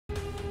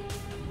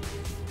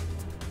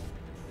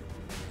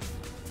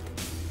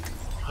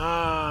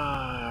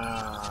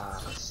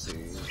Let's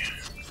see.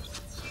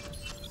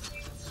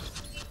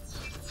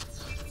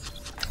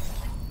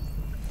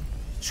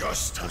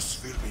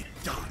 Justice will be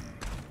done.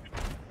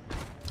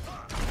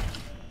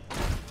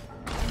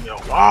 Yo,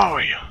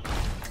 why?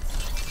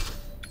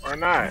 Or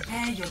not?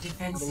 Prepare your What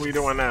defenses. are we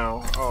doing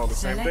now? Oh, the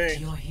same Select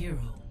thing. your hero.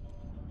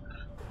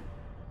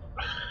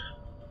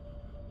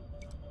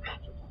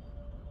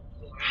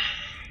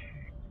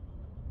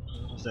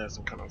 Is that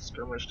some kind of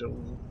skirmish that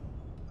was?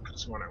 Could have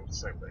sworn that was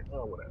the same thing.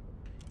 Oh, whatever.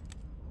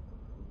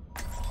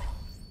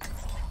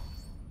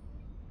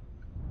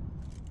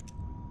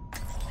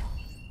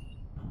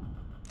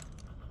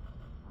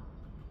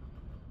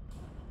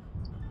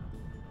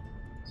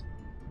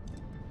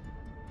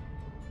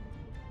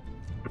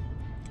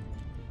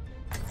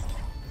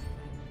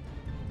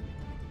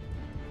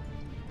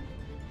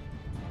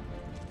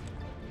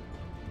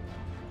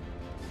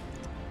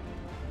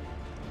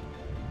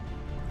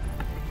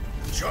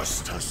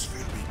 Justice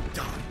will be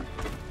done.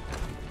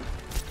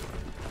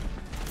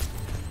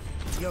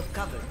 You're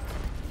covered.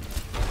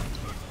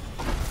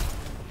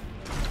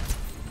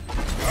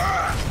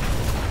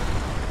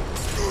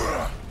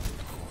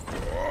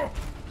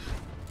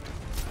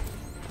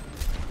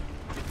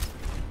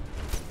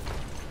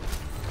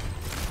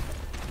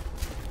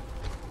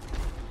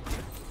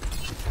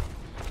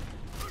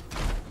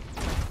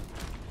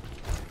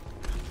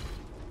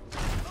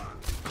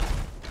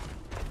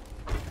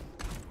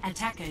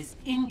 Attackers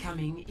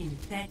incoming in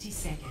 30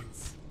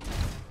 seconds.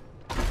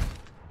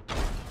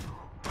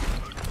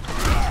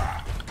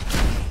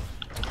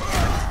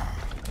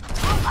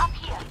 Up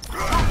here.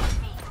 Come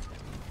with me.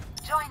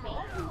 Join me.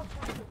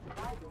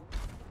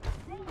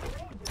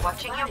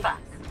 Watching your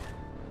back.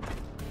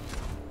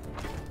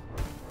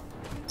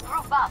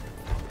 Group up.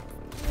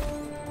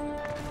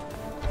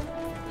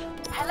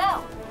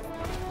 Hello.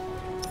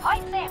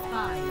 Point there. 5,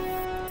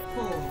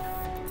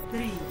 4,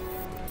 3,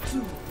 2,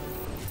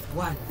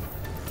 1.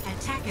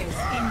 Attackers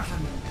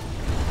incoming.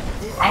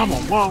 I'm a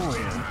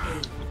warrior.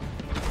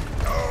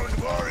 Don't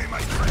worry,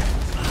 my friend.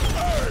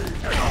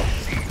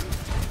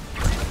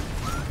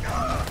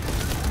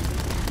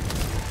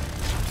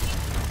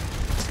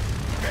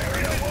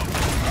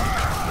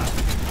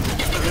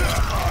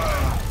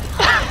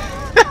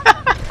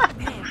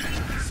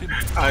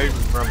 I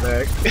even run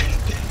back.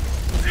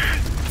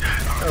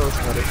 That was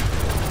funny.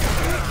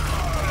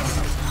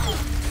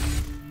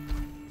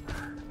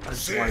 I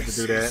just wanted to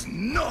do that. This is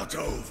not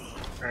over.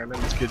 Alright,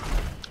 let's get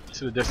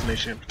to the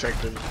destination and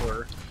protect it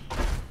before.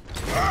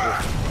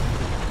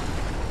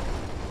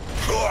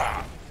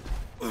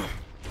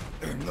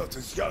 I'm not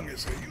as young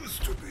as I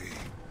used to be.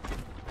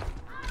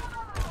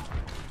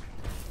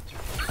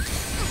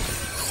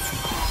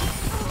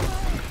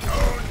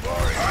 Don't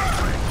worry, my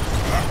friend.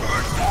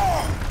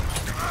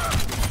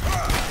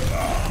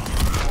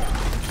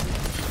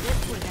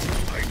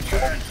 I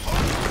can't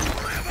hold you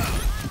forever.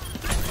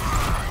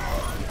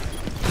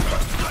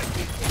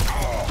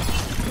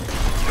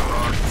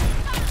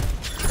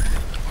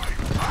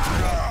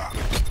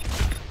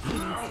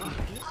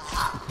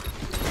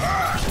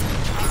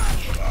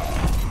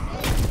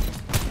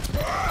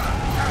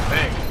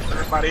 Dang,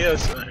 everybody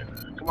else.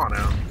 Come on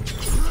now.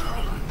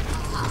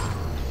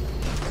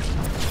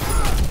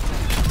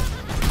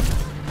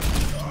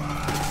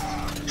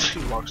 She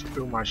walks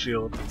through my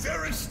shield.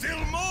 There is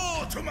still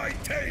more to my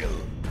tale.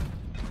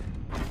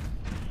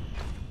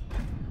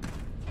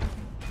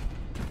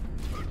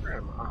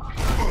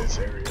 This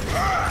area.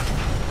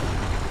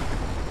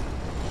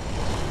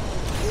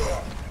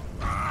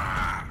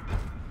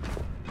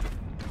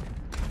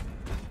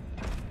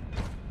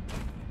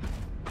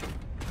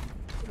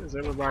 What is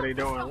everybody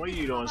doing? What are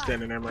you doing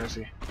standing there,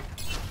 Mercy?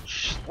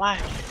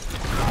 Slack.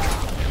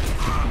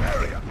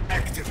 Area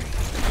activate.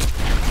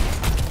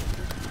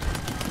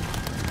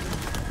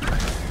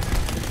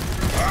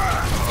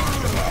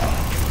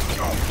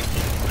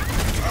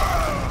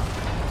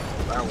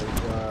 That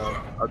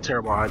was a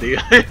terrible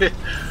idea.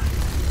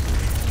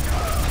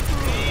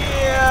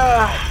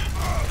 Yeah,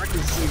 I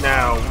can see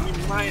now. We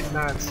might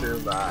not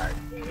survive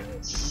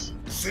this.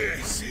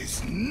 This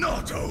is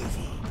not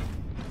over.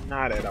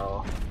 Not at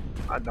all.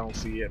 I don't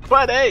see it.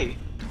 But hey,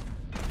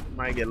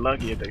 might get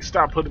lucky if they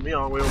stop putting me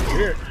on way over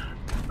here.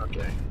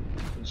 Okay,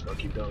 I'm just gonna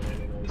keep going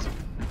anyways.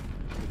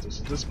 This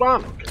is the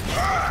spawn. Okay.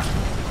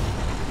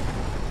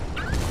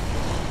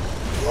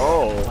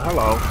 Oh,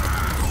 hello.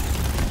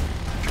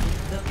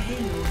 The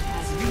payload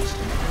has reached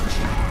the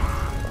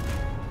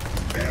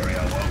Area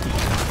won't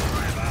hold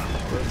forever.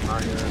 Where's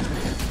my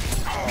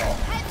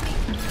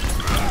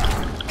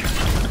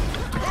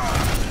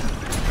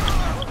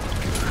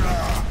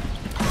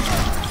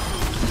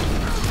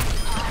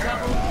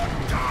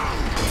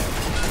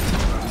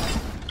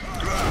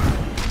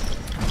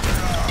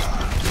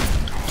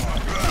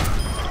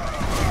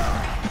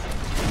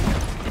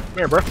Come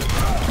here, bro.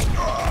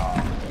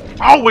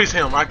 Always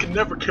him. I can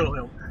never kill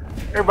him.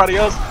 Everybody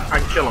else, I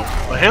can kill him.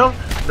 But him,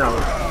 no.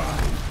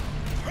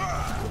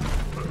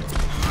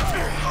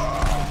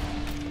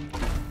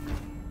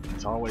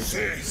 It's always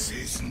him. This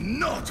is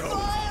not over.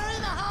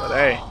 But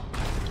hey,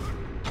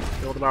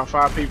 Killed about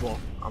 5 people.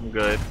 I'm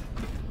good.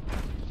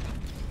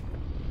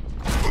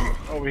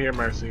 Over here,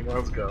 Mercy.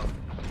 Let's go.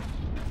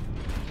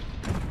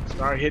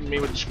 Start hitting me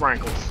with the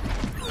sprinkles.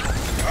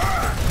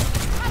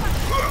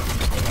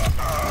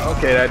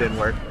 Okay, that didn't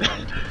work.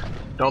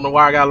 Don't know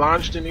why I got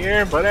launched in the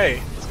air, but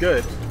hey, it's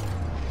good.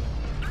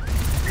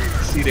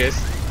 See this?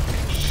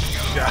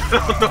 I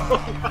don't know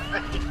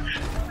why.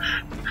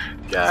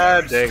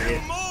 God dang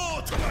it.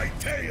 More to my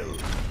tail.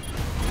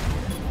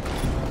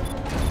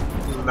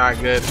 This is not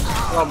good.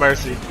 Oh,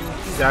 Mercy.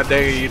 God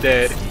dang it, you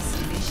dead.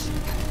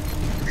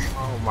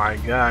 Oh my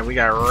god, we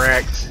got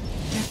wrecked.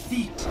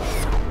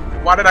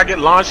 Why did I get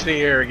launched in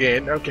the air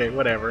again? Okay,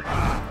 whatever.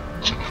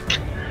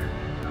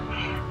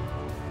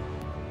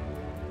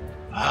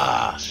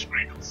 Ah,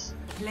 sprinkles.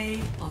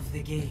 Play of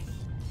the game.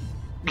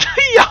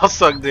 Y'all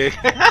suck dick.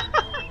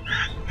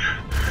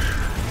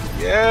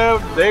 Yeah,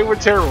 they were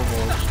terrible.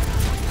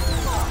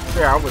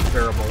 Yeah, I was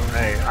terrible.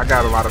 Hey, I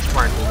got a lot of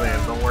sprinkles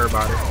in. Don't worry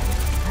about it.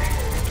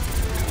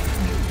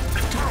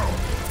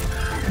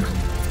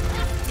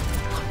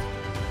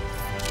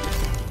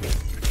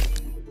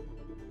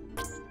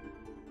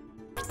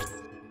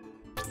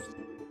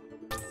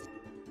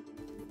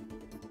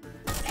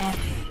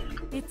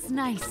 It's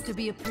nice to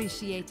be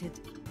appreciated.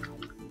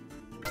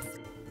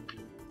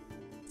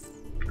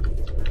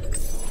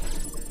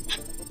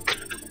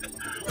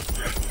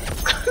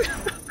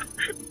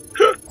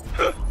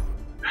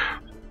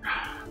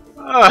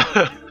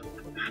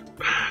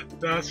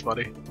 That's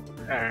funny.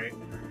 Alright.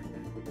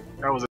 That was